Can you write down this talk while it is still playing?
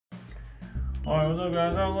Oh, look,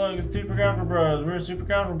 guys. Oh, look, it's Super Casual Bros. We're Super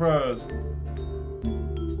Casual Bros.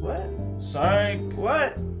 What? Psych.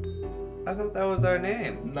 What? I thought that was our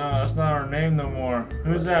name. No, that's not our name no more.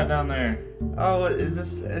 Who's that down there? Oh, is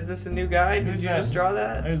this a new guy? Did Who's you that? just draw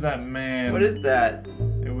that? Who's that man? What is that?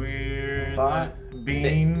 Weird. Bot?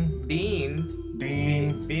 Bean.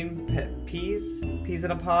 Peas? Peas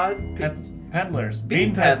in a pod? Peddlers.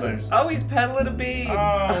 Bean peddlers. Oh, he's peddling a bean.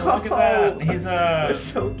 Oh, look at that. He's That's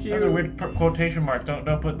so cute. Those are weird quotation marks. Don't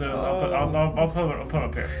put the. I'll put it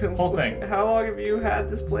up here. Whole thing. How long have you had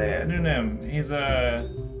this plan? New name. He's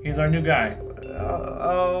our new guy.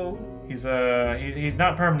 He's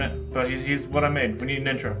not permanent, but he's what I made. We need an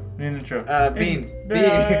intro. Bean.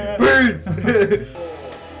 Hey. Birds.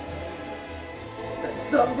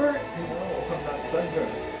 Sunburn? No, I'm not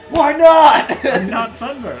sunburned. Why not? I'm not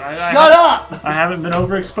sunburned. Shut up! I haven't been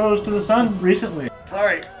overexposed to the sun recently.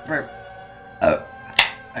 Sorry, burp.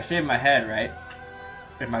 I shaved my head, right?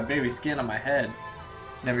 And my baby skin on my head.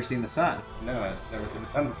 Never seen the sun. No, I've never seen the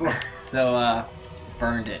sun before. So,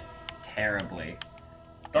 burned it terribly.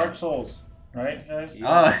 Dark Souls, right, guys?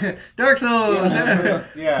 Oh, Dark Souls!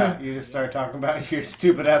 Yeah, you just start talking about your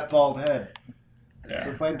stupid ass bald head. Yeah.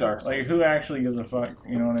 So play Dark Souls. Like, who actually gives a fuck?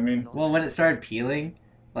 You know what I mean? Well, when it started peeling,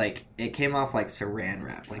 like, it came off like saran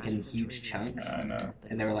wrap, like in huge chunks. I know.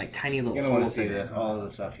 And there were like tiny little You're gonna want to holes see in this, it. all of the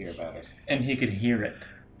stuff here about it. And he could hear it.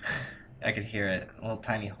 I could hear it. Little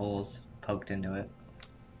tiny holes poked into it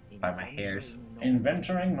by my hairs. In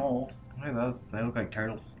venturing north. Look at those. They look like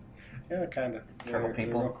turtles. Yeah, kind of. Turtle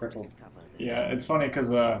people. Real crippled. Yeah, it's funny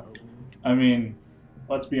because, I mean,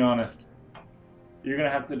 let's be honest. You're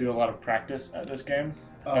gonna have to do a lot of practice at this game.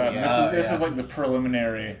 Oh, yeah. This is like the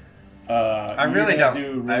preliminary. I really don't.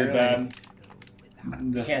 Do I really really bad.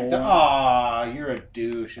 This Can't. whole. Aw, you're a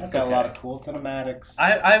douche. It's That's got okay. a lot of cool cinematics.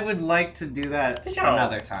 I would like to do that Good job.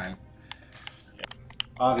 another time.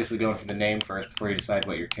 Obviously, going for the name first before you decide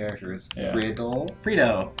what your character is. Yeah. Frito.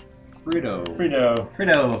 Frito. Frito.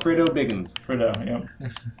 Biggins. Frito.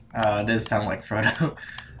 Yep. It does sound like Frodo.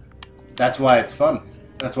 That's why it's fun.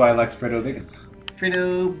 That's why I liked Frito Biggins.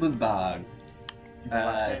 Frito Boogbog.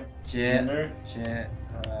 Last name? Gender.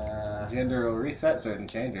 Gender will reset certain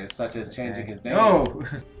changes, such as changing his name. Oh!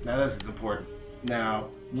 Now this is important. Now,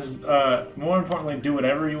 Just more importantly, do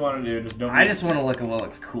whatever you want to do. Just don't. I just want to look at what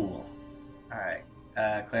looks cool. Alright.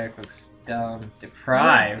 Cleric looks dumb.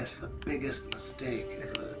 Deprived. that's the biggest mistake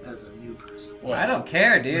as a new person. What? I don't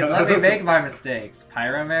care, dude. Let me make my mistakes. No,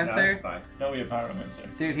 Pyromancer? that's fine. Don't be a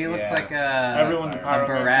pyromancer. Dude, he looks Yeah. like a Everyone's a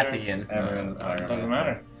pyromancer. Baratheon. Everyone's a pyromancer. Doesn't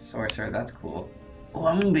matter. Sorcerer, that's cool. Well,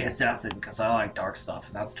 I'm gonna be assassin because I like dark stuff,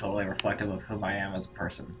 and that's totally reflective of who I am as a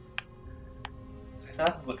person.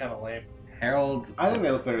 Assassins look kind of lame. Herald. I think they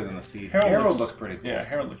look better than the Thief. Harold Harold looks- looks pretty cool. Yeah,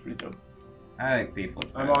 Harold looks pretty dope. I think Thief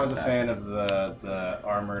looks better I'm always than a fan assassin. of the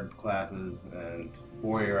armored classes, and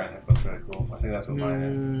Warrior I think looks really cool. I think that's what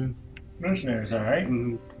mine Mercenaries, all right. is.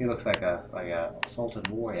 He looks like a Sultan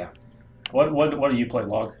warrior. What do you play,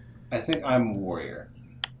 Log? I think I'm Warrior.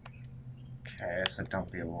 Okay, so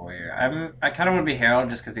don't be a warrior. I kind of want to be Herald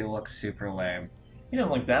just because he looks super lame. You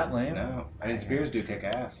don't look that lame. No, I think spears do kick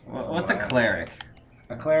ass. What's a cleric?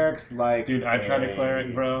 A cleric's like. Dude, I tried a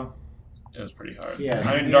cleric, bro. It was pretty hard. Yeah,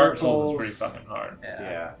 I mean, Dark Souls is miracles. pretty fucking hard.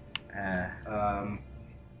 Yeah. Yeah.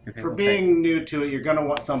 Do For people being new to it, you're gonna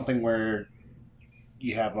want something where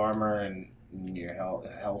you have armor and your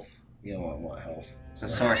health. You don't want health. think it's a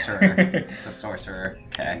sorcerer. It's a sorcerer.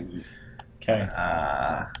 Okay. Okay.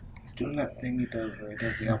 He's doing that thing he does where he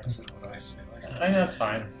does the opposite of what I say. I think that's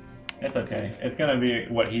fine. It's okay. It's gonna be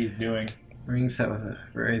what he's doing. Ring set with it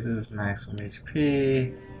raises maximum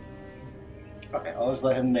HP. Okay, I'll just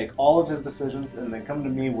let him make all of his decisions and then come to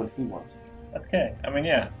me when he wants to. That's okay. I mean,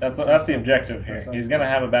 yeah, that's the objective here. He's gonna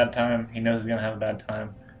have a bad time. He knows he's gonna have a bad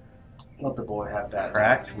time. Let the boy have that.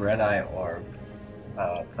 Cracked red eye orb.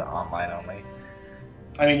 It's online only.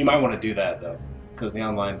 I mean, you might want to do that though, because the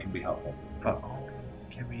online can be helpful. But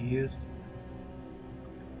can be used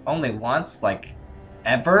only once, like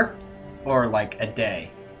ever, or like a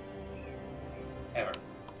day. Ever.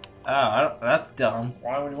 Oh, that's dumb.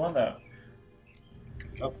 Why would you want that?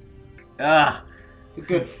 Ugh. It's a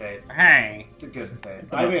good face. Hey. It's a good face.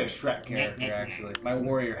 It's I about- made a Shrek character actually. My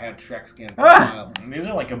warrior had Shrek skin for a Ah! while. These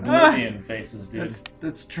are like Oblivion faces, dude.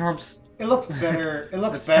 That's Trump's. It looks better. It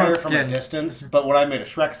looks It's better Trump from a skin. distance. But when I made a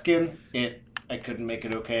Shrek skin, I couldn't make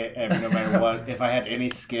it okay. No matter what, if I had any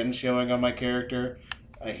skin showing on my character,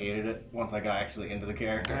 I hated it. Once I got actually into the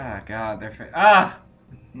character, Ah, God, they're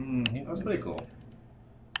that's pretty cool.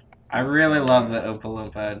 I really love the Oompa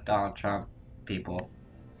Loompa Donald Trump people.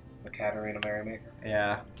 The Katarina Merrymaker.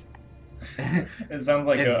 Yeah. It sounds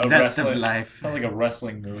like it's a zest of wrestling. life. Sounds like a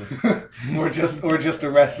wrestling move. We're just a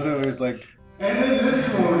wrestler who's like. And in this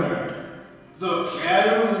corner, the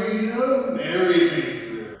Catalina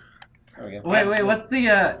Merrymaker. There we go. Wait, what's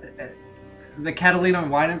the Catalina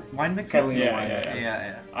wine mixer? Catalina Yeah, wine. yeah.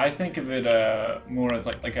 Yeah. I think of it more as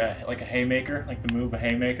like a haymaker, like the move a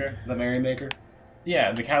haymaker. The Merrymaker.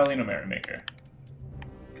 Yeah, the Catalina Merrymaker.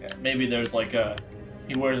 Okay. Maybe there's like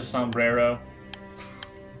he wears a sombrero,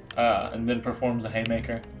 and then performs a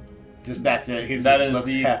haymaker. Just that's it. He That just is looks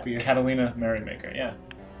the happier. Catalina Merrymaker. Yeah.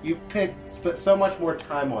 You've spent so much more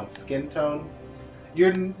time on skin tone.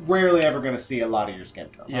 You're rarely ever going to see a lot of your skin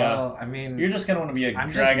tone. Yeah. Well, I mean, You're just gonna want to be a I'm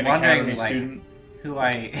just Dragon wondering, Academy like- student. who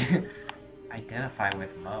I identify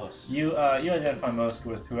with most. You identify most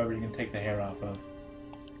with whoever you can take the hair off of.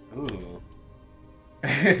 Ooh.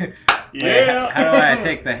 Yeah. Wait, how do I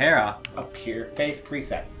take the hair off? Up here, face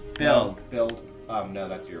presets. Build. Build. No,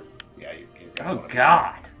 that's your. Yeah, you're gonna Oh wanna be-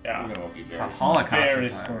 God. You're Yeah. gonna want to be It's a very. Holocaust. Very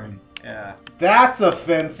survivor. slim. Yeah. That's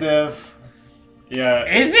offensive. Yeah.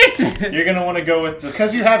 Is it? You're gonna want to go with the.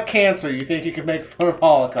 Because you have cancer, you think you can make fun of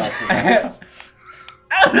Holocaust survivors.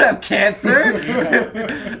 I don't have cancer.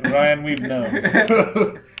 Ryan, we've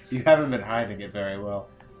known. You haven't been hiding it very well.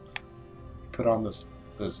 Put on those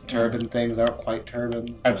turban things. They aren't quite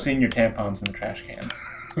turbans. I've seen your tampons in the trash can.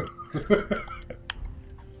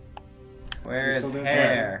 Where You is still doing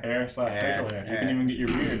hair? Hair slash facial hair. You can even get your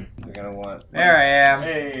beard. You're gonna want. There I am.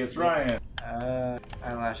 Hey, it's Ryan.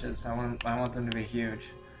 Eyelashes. I want them to be huge.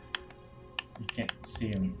 You can't see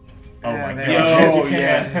him. Oh Yeah, my there god. it Yes, is. you can.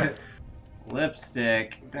 Yes.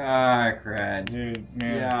 Lipstick. Dark red. Dude,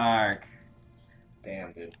 man. Dark.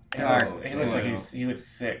 Damn, dude. He looks like blue. he looks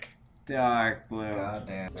sick. Dark blue. God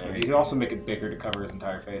damn. Sweet. You could also make it bigger to cover his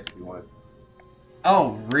entire face if you wanted.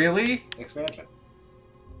 Oh, really? Expansion.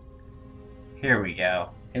 Here we go.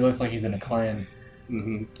 He looks like he's in a clan,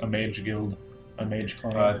 Mm-hmm. a mage guild, a mage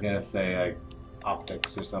clan. I was gonna say like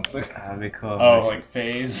optics or something. That'd be cool. Oh, like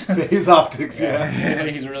phase. His optics, yeah.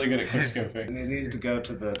 He's really good at quickscoping. And it needs to go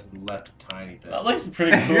to the left a tiny bit. That looks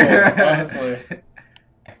pretty cool, honestly.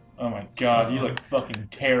 Oh my god, you look fucking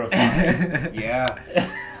terrifying.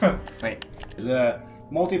 Yeah. Wait. The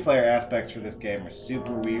multiplayer aspects for this game are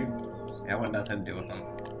super weird. I want nothing to do with them.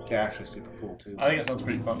 They're actually super cool too. I think it sounds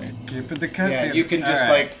pretty funny. Skipping the cutscenes. Yeah, you can just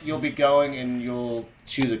Alright. like you'll be going and you'll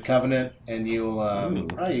choose a covenant and you'll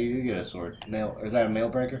Ooh. you get a sword. Nail or is that a nail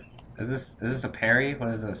breaker? Is this a parry? What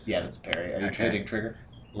is this? Yeah, that's a parry. Are you Okay. trading trigger?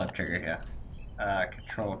 Left trigger, yeah.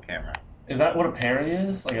 Control camera. Is that what a parry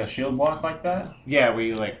is? Like a shield block like that? Yeah, where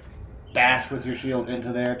you like bash with your shield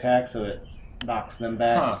into their attack so it knocks them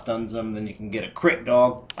back Huh. and stuns them, then you can get a crit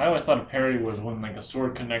dog. I always thought a parry was when like a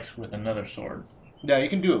sword connects with another sword. No, you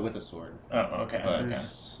can do it with a sword. Oh, okay, But okay.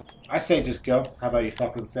 I say just go. How about you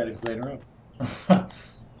fuck with the settings later on?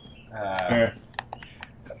 Fair.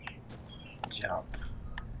 Jump.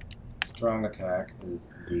 Strong attack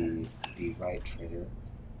is the right trigger.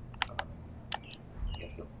 You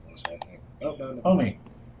have to go this way, I think. Oh no. Homie.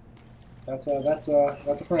 That's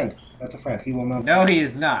a friend. That's a friend. He will not. No, he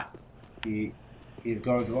is not. He's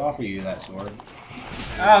going to offer you that sword.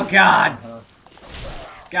 Oh God!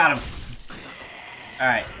 Got him. All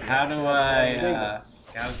right. How do I?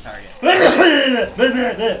 Got a target.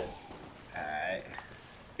 All right.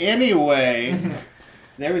 Anyway,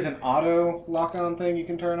 there is an auto lock-on thing you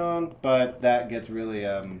can turn on, but that gets really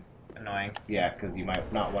Annoying. yeah, because you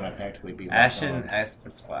might not want to practically be locked Ashen on.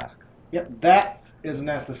 Estus Flask. Yep, that is an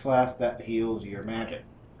Estus Flask that heals your magic.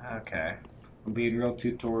 Okay. I'm being real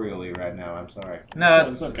tutorial-y right now. I'm sorry. No,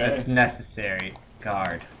 It's it's okay. it's necessary.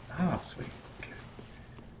 Guard. Oh, sweet. Okay.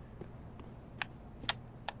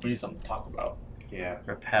 We need something to talk about. Yeah.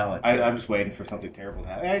 Repel attack. I'm just waiting for something terrible to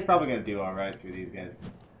happen. Yeah, he's probably gonna do all right through these guys.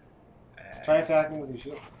 Try attacking with your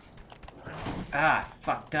shield. Ah,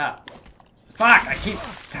 fucked up. Fuck! I keep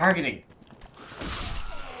targeting.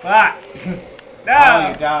 Fuck! Oh, No!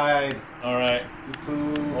 you died. Alright. You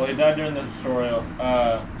poo. Well, he died during the tutorial.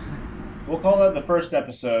 We'll call that the first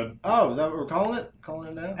episode. Oh, is that what we're calling it? Calling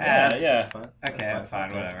it now? Yeah, yeah. That's fine. Okay, that's fine.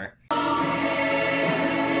 Okay. Whatever.